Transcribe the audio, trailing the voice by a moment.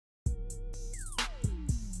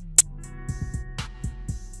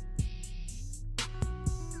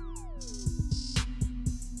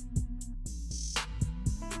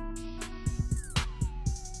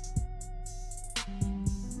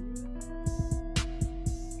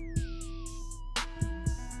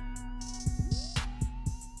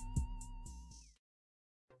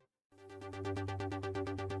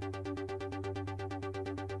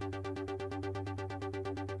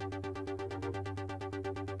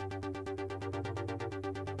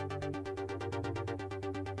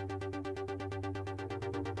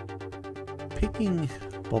Picking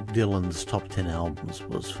Bob Dylan's top 10 albums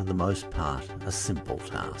was for the most part a simple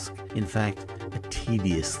task. In fact, a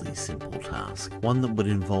tediously simple task. One that would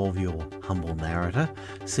involve your humble narrator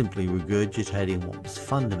simply regurgitating what was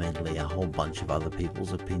fundamentally a whole bunch of other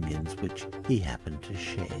people's opinions which he happened to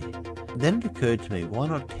share. Then it occurred to me, why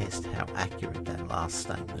not test how accurate that last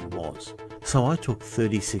statement was? So I took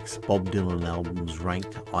 36 Bob Dylan albums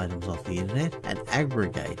ranked items off the internet and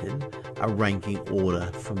aggregated a ranking order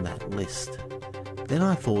from that list. Then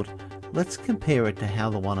I thought, let's compare it to how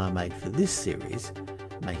the one I made for this series,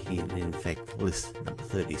 making it in effect list number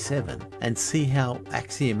 37, and see how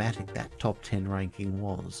axiomatic that top 10 ranking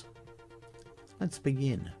was. Let's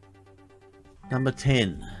begin. Number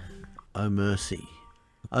 10, Oh Mercy.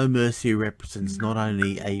 Oh Mercy represents not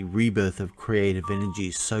only a rebirth of creative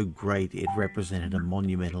energy so great it represented a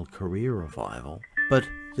monumental career revival, but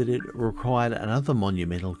that it required another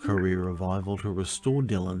monumental career revival to restore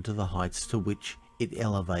Dylan to the heights to which it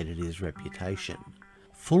elevated his reputation.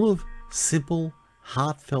 Full of simple,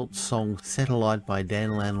 heartfelt songs set alight by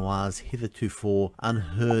Dan Lanois's hitherto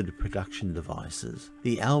unheard production devices,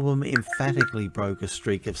 the album emphatically broke a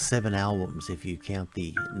streak of 7 albums, if you count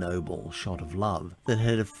the noble Shot of Love, that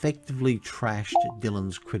had effectively trashed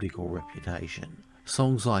Dylan's critical reputation.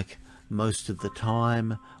 Songs like Most of the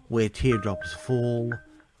Time, Where Teardrops Fall,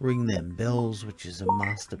 Ring Them Bells, which is a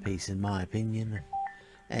masterpiece in my opinion,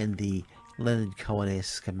 and the Leonard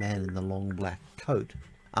Cohen-esque Man in the Long Black Coat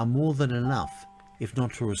are more than enough, if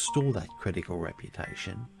not to restore that critical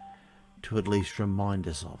reputation, to at least remind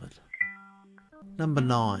us of it. Number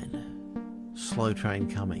 9, Slow Train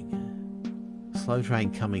Coming. Slow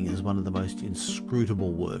Train Coming is one of the most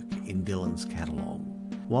inscrutable work in Dylan's catalogue.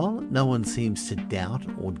 While no one seems to doubt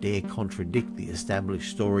or dare contradict the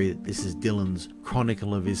established story that this is Dylan's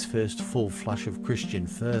chronicle of his first full flush of Christian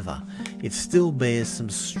fervour, it still bears some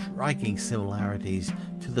striking similarities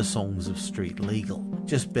to the songs of Street Legal,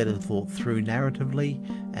 just better thought through narratively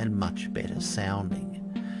and much better sounding.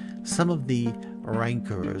 Some of the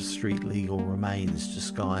rancour of Street Legal remains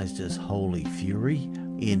disguised as holy fury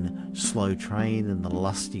in Slow Train and the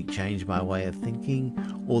lusty Change My Way of Thinking,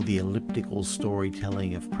 or the elliptical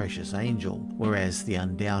storytelling of Precious Angel, whereas the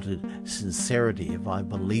undoubted sincerity of I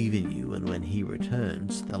Believe in You and When He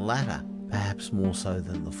Returns, the latter perhaps more so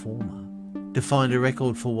than the former, defined a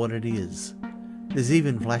record for what it is. There's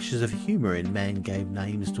even flashes of humour in Man Gave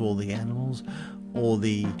Names to All the Animals, or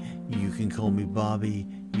the You Can Call Me Barbie,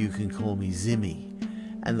 You Can Call Me Zimmy,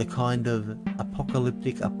 and the kind of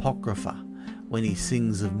apocalyptic apocrypha when he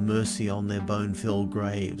sings of mercy on their bone-filled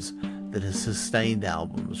graves that has sustained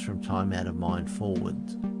albums from Time Out of Mind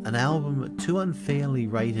forwards. An album too unfairly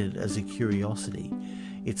rated as a curiosity,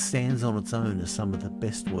 it stands on its own as some of the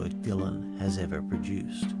best work Dylan has ever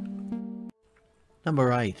produced.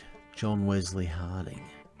 Number 8, John Wesley Harding.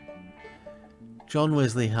 John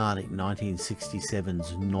Wesley Harding,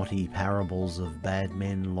 1967's naughty parables of bad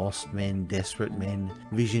men, lost men, desperate men,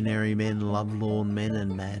 visionary men, lovelorn men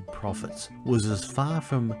and mad prophets, was as far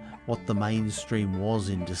from what the mainstream was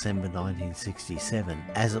in December 1967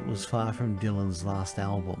 as it was far from Dylan's last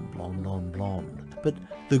album, Blonde on Blonde. But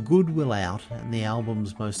the goodwill out and the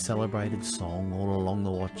album's most celebrated song, All Along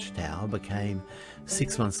the Watchtower, became,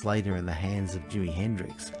 6 months later in the hands of Jimi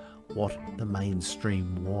Hendrix, what the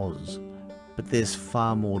mainstream was. But there's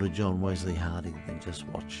far more to John Wesley Harding than just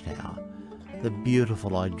Watchtower. The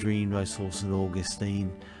beautiful I Dreamed I Saw St.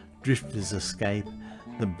 Augustine, Drifter's Escape,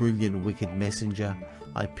 The Brilliant Wicked Messenger,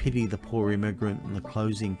 I Pity the Poor Immigrant, and the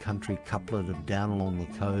closing country couplet of Down Along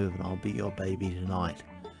the Cove and I'll Be Your Baby Tonight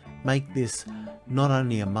make this not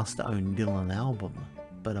only a must-own Dylan album,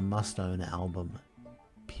 but a must-own album,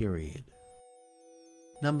 period.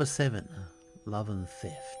 Number 7, Love and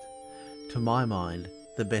Theft. To my mind,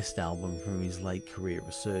 the best album from his late career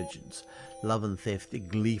resurgence. Love and Theft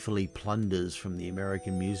gleefully plunders from the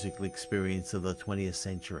American musical experience of the 20th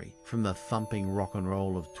century, from the thumping rock and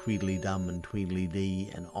roll of Tweedledum and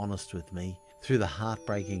Tweedledee and Honest With Me, through the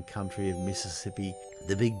heartbreaking country of Mississippi,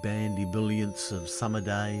 the big band ebullience of Summer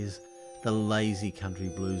Days, the lazy country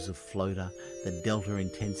blues of Floater, the delta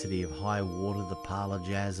intensity of High Water, the parlour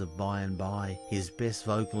jazz of By and By, his best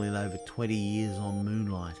vocal in over 20 years on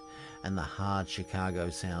Moonlight, and the hard Chicago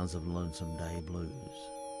sounds of Lonesome Day Blues.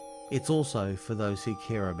 It's also, for those who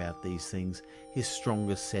care about these things, his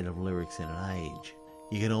strongest set of lyrics in an age.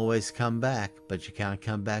 You can always come back, but you can't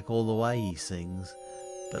come back all the way, he sings.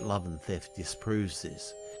 But Love and Theft disproves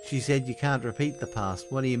this. She said you can't repeat the past.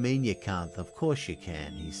 What do you mean you can't? Of course you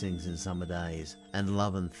can, he sings in Summer Days. And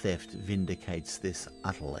Love and Theft vindicates this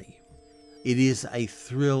utterly. It is a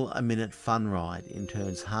thrill-a-minute fun ride, in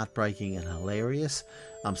turns heartbreaking and hilarious.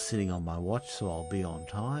 I'm sitting on my watch, so I'll be on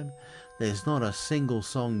time. There's not a single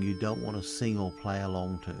song you don't want to sing or play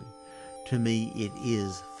along to. To me, it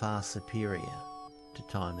is far superior to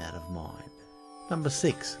Time Out of Mind. Number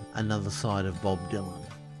 6, Another Side of Bob Dylan,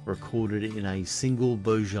 recorded in a single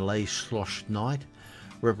Beaujolais Schloss night,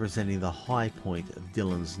 representing the high point of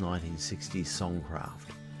Dylan's 1960s songcraft.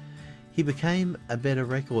 He became a better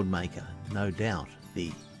record maker, no doubt.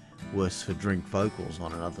 The worse for drink vocals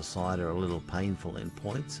on Another Side are a little painful in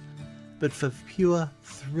points, but for pure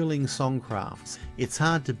thrilling songcrafts, it's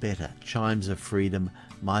hard to better Chimes of Freedom,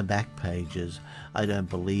 My Back Pages, I Don't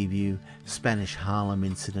Believe You, Spanish Harlem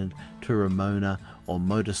Incident, To Ramona, or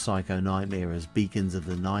Motorcycle Nightmare as beacons of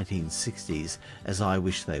the 1960s as I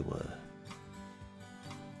wish they were.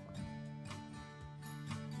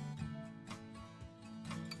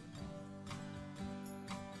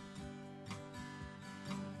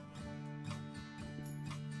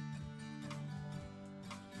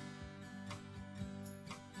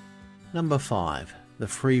 Number 5, The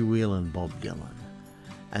Freewheelin' Bob Dylan.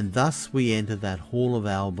 And thus we enter that hall of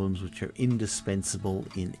albums which are indispensable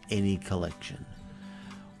in any collection.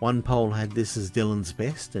 One poll had this as Dylan's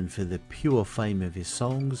best, and for the pure fame of his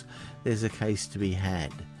songs, there's a case to be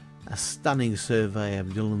had. A stunning survey of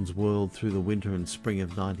Dylan's world through the winter and spring of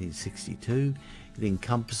 1962, it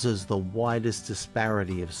encompasses the widest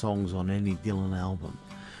disparity of songs on any Dylan album.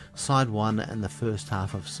 Side 1 and the first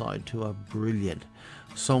half of Side 2 are brilliant,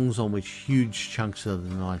 songs on which huge chunks of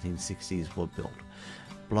the 1960s were built.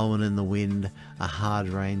 Blowin' in the Wind, A Hard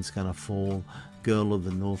Rain's Gonna Fall, Girl of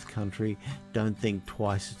the North Country, Don't Think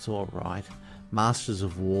Twice, It's Alright, Masters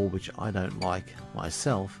of War, which I don't like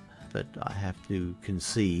myself, but I have to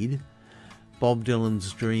concede, Bob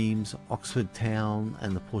Dylan's Dreams, Oxford Town,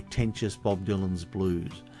 and the portentous Bob Dylan's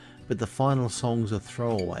Blues. But the final songs are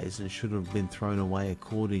throwaways and should have been thrown away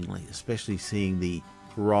accordingly, especially seeing the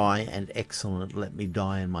wry and excellent Let Me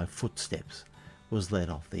Die in My Footsteps was let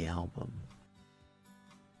off the album.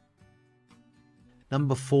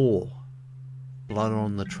 Number 4, Blood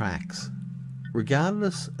on the Tracks.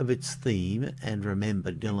 Regardless of its theme, and remember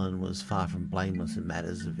Dylan was far from blameless in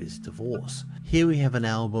matters of his divorce, here we have an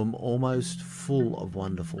album almost full of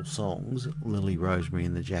wonderful songs. Lily, Rosemary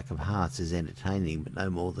and the Jack of Hearts is entertaining but no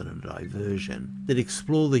more than a diversion, that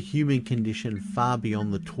explore the human condition far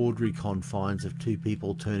beyond the tawdry confines of two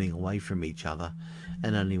people turning away from each other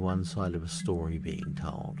and only one side of a story being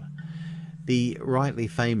told. The rightly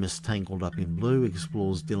famous Tangled Up in Blue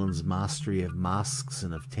explores Dylan's mastery of masks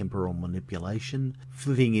and of temporal manipulation,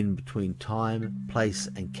 flitting in between time, place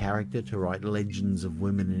and character to write legends of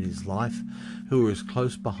women in his life who are as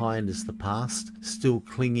close behind as the past, still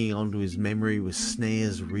clinging onto his memory with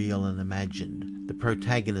snares real and imagined. The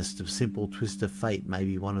protagonist of Simple Twist of Fate may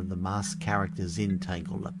be one of the masked characters in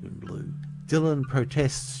Tangled Up in Blue. Dylan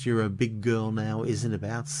protests You're a Big Girl Now isn't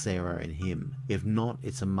about Sarah and him. If not,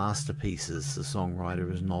 it's a masterpiece as the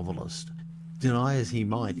songwriter as novelist. Deny as he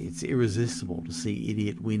might, it's irresistible to see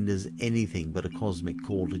Idiot Wind as anything but a cosmic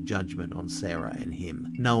call to judgment on Sarah and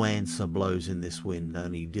him. No answer blows in this wind,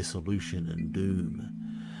 only dissolution and doom.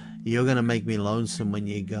 You're gonna make me lonesome when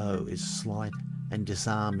you go is slight and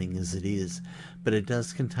disarming as it is, but it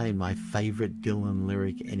does contain my favourite Dylan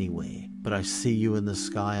lyric anywhere. But I see you in the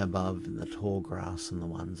sky above, in the tall grass and the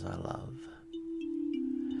ones I love.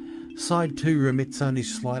 Side 2 remits only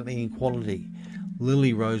slightly in quality.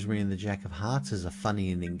 Lily, Rosemary and the Jack of Hearts is a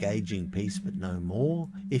funny and engaging piece, but no more.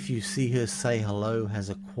 If You See Her Say Hello has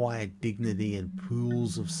a quiet dignity and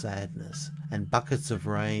pools of sadness. And Buckets of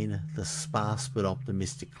Rain, the sparse but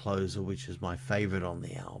optimistic closer, which is my favourite on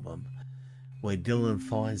the album, where Dylan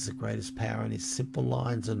finds the greatest power in his simple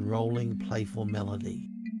lines and rolling, playful melody.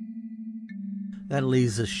 That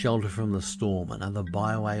leaves us Shelter from the Storm, another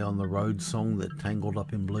byway on the road song that Tangled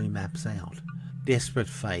Up in Blue maps out. Desperate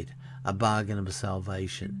Fate, A Bargain of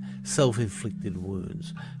Salvation, Self-Inflicted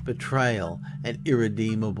Wounds, Betrayal and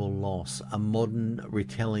Irredeemable Loss, a modern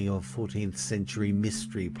retelling of a 14th century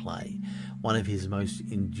mystery play, one of his most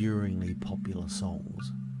enduringly popular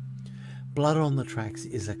songs. Blood on the Tracks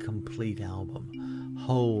is a complete album,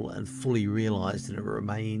 whole and fully realised, and it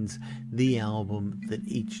remains the album that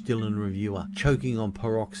each Dylan reviewer, choking on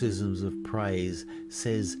paroxysms of praise,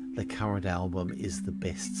 says the current album is the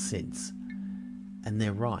best since. And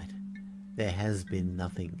they're right. There has been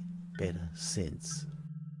nothing better since.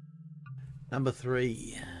 Number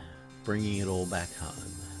 3, Bringing It All Back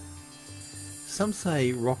Home. Some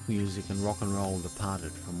say rock music and rock and roll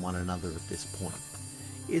departed from one another at this point.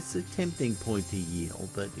 It's a tempting point to yield,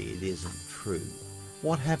 but it isn't true.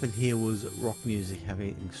 What happened here was rock music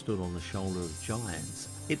having stood on the shoulder of giants.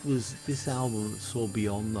 It was this album that saw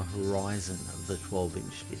beyond the horizon of the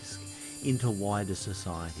 12-inch disc into wider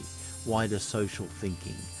society, wider social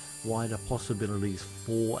thinking, wider possibilities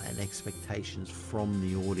for and expectations from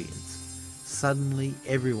the audience. Suddenly,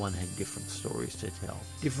 everyone had different stories to tell,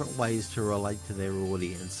 different ways to relate to their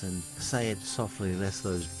audience, and say it softly, lest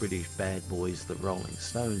those British bad boys, the Rolling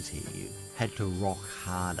Stones, hear you, had to rock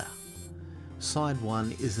harder. Side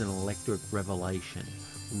 1 is an electric revelation,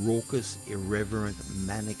 raucous, irreverent,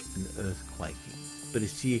 manic and earthquaking. But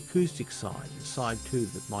it's the acoustic side, side 2,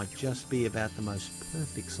 that might just be about the most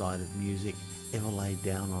perfect side of music ever laid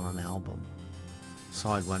down on an album.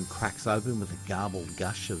 Side 1 cracks open with a garbled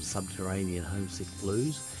gush of subterranean homesick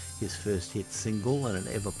blues, his first hit single and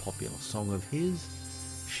an ever popular song of his.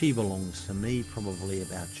 She Belongs to Me, probably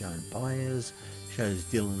about Joan Baez, shows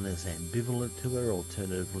Dylan as ambivalent to her,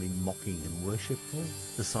 alternatively mocking and worshipful.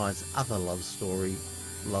 The side's other love story,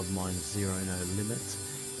 Love Mine Zero No Limits,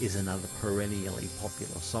 is another perennially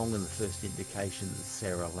popular song and the first indication that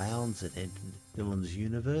Sarah Lowndes had entered Dylan's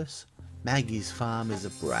universe. Maggie's Farm is a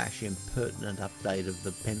brash, impertinent update of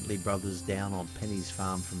the Bentley Brothers' Down on Penny's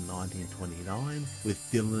Farm from 1929, with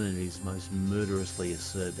Dylan at his most murderously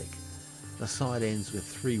acerbic. The side ends with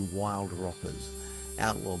 3 wild rockers.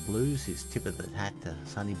 Outlaw Blues, his tip of the hat to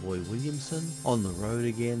Sonny Boy Williamson. On the Road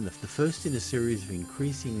Again, the first in a series of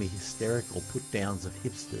increasingly hysterical put-downs of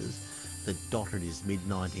hipsters that dotted his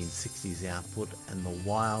mid-1960s output, and the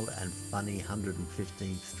wild and funny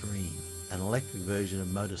 115th Dream, an electric version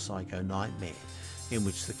of Motorcycle Nightmare, in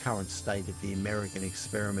which the current state of the American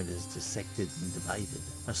experiment is dissected and debated,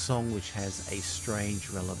 a song which has a strange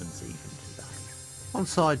relevance even today. On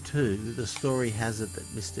side 2, the story has it that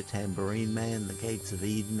Mr. Tambourine Man, The Gates of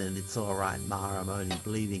Eden and It's Alright Ma, I'm Only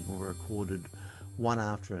Bleeding were recorded one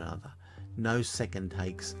after another, no second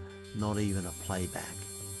takes, not even a playback.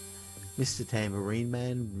 Mr. Tambourine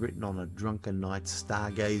Man, written on a drunken night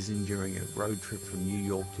stargazing during a road trip from New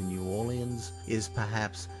York to New Orleans, is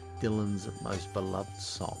perhaps Dylan's most beloved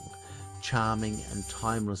song, charming and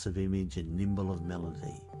timeless of image and nimble of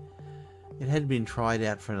melody. It had been tried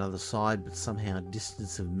out for another side, but somehow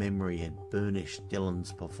distance of memory had burnished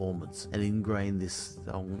Dylan's performance and ingrained this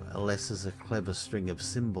song less as a clever string of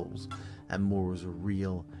cymbals and more as a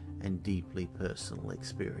real and deeply personal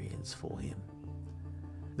experience for him.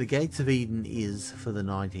 The Gates of Eden is, for the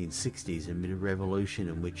 1960s, amid a revolution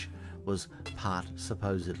in which was part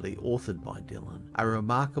supposedly authored by Dylan, a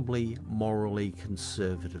remarkably morally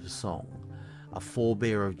conservative song, a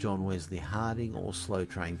forebear of John Wesley Harding or Slow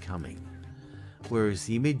Train Coming. Whereas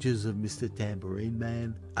the images of Mr. Tambourine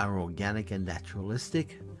Man are organic and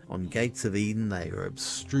naturalistic, on Gates of Eden they are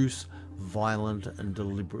abstruse, violent and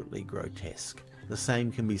deliberately grotesque. The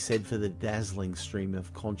same can be said for the dazzling stream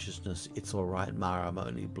of consciousness It's Alright Ma, I'm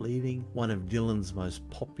Only Bleeding, one of Dylan's most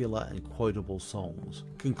popular and quotable songs.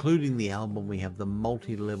 Concluding the album we have the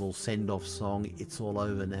multi-level send-off song It's All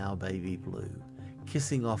Over Now Baby Blue,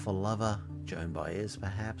 kissing off a lover, Joan Baez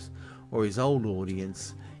perhaps, or his old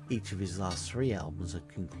audience. Each of his last 3 albums are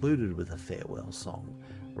concluded with a farewell song,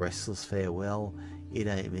 Restless Farewell, It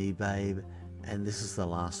Ain't Me Babe, and this is the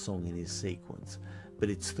last song in his sequence, but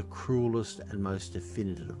it's the cruelest and most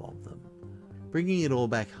definitive of them. Bringing it all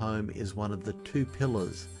back home is one of the 2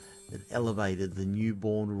 pillars that elevated the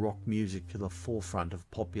newborn rock music to the forefront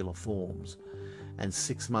of popular forms, and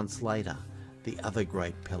 6 months later, the other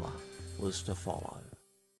great pillar was to follow.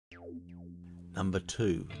 Number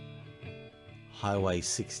 2. Highway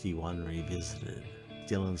 61 Revisited,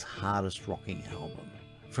 Dylan's hardest rocking album.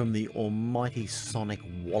 From the almighty sonic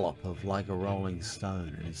wallop of Like a Rolling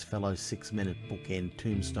Stone and his fellow 6-minute bookend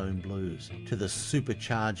Tombstone Blues, to the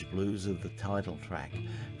supercharged blues of the title track,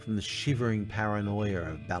 from the shivering paranoia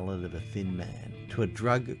of Ballad of a Thin Man, to a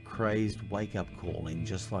drug-crazed wake-up call in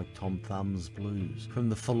Just Like Tom Thumb's Blues, from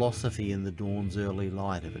the philosophy in the dawn's early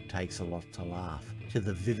light of It Takes a Lot to Laugh, to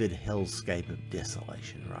the vivid hellscape of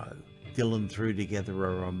Desolation Row. Dylan threw together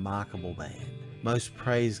a remarkable band. Most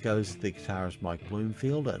praise goes to the guitarist Mike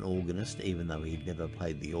Bloomfield, an organist, even though he'd never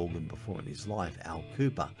played the organ before in his life, Al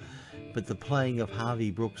Cooper, but the playing of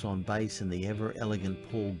Harvey Brooks on bass and the ever-elegant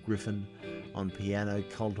Paul Griffin on piano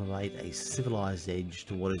cultivate a civilized edge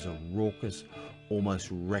to what is a raucous, almost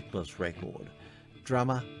reckless record.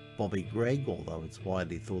 Drummer Bobby Gregg, although it's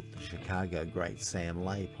widely thought the Chicago great Sam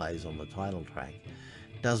Lay plays on the title track,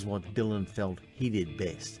 does what Dylan felt he did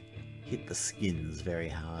best, hit the skins very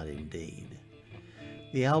hard indeed.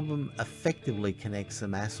 The album effectively connects the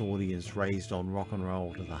mass audience raised on rock and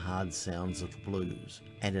roll to the hard sounds of the blues,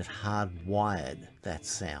 and it hardwired that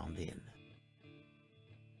sound in.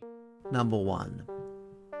 Number 1.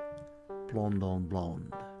 Blonde on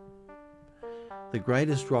Blonde. The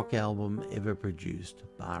greatest rock album ever produced,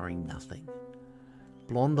 barring nothing.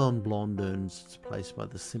 Blonde on Blonde earns its place by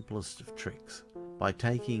the simplest of tricks, by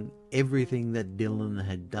taking everything that Dylan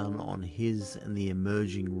had done on his and the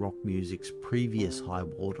emerging rock music's previous high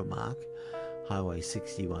watermark, Highway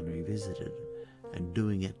 61 Revisited, and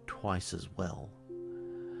doing it twice as well.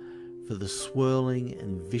 For the swirling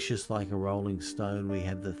and vicious like a rolling stone, we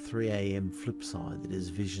have the 3 a.m. flip side that is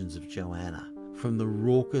Visions of Joanna. From the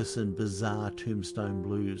raucous and bizarre Tombstone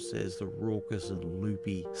Blues, there's the raucous and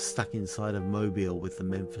loopy Stuck Inside of Mobile with the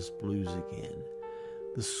Memphis Blues again.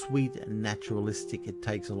 The sweet and naturalistic It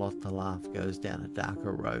Takes a Lot to Laugh goes down a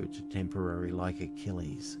darker road to Temporary like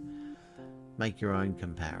Achilles. Make your own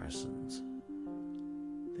comparisons.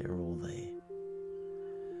 They're all there.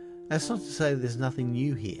 That's not to say there's nothing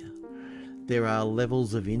new here. There are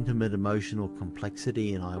levels of intimate emotional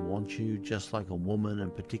complexity in I Want You, Just Like a Woman,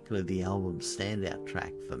 and particularly the album's standout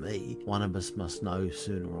track for me, One of Us Must Know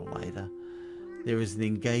Sooner or Later. There is an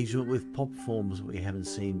engagement with pop forms we haven't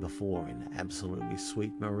seen before in Absolutely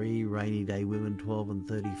Sweet Marie, Rainy Day Women 12 and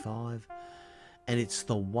 35, and it's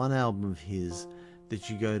the one album of his that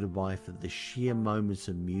you go to buy for the sheer moments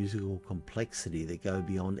of musical complexity that go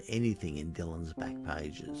beyond anything in Dylan's back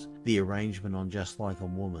pages. The arrangement on Just Like a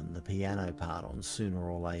Woman, the piano part on Sooner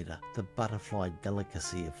or Later, the butterfly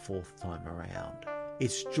delicacy of Fourth Time Around.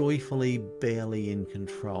 It's joyfully barely in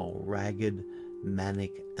control, ragged,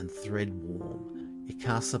 manic and thread warm. It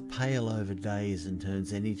casts a pale over days and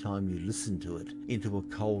turns any time you listen to it into a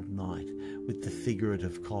cold night with the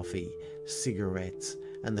figurative coffee, cigarettes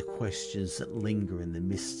and the questions that linger in the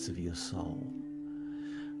mists of your soul.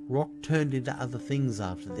 Rock turned into other things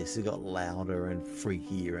after this. It got louder and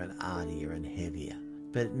freakier and artier and heavier.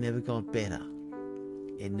 But it never got better.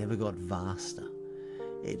 It never got vaster.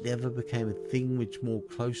 It never became a thing which more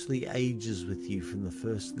closely ages with you from the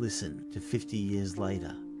first listen to 50 years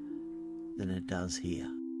later than it does here.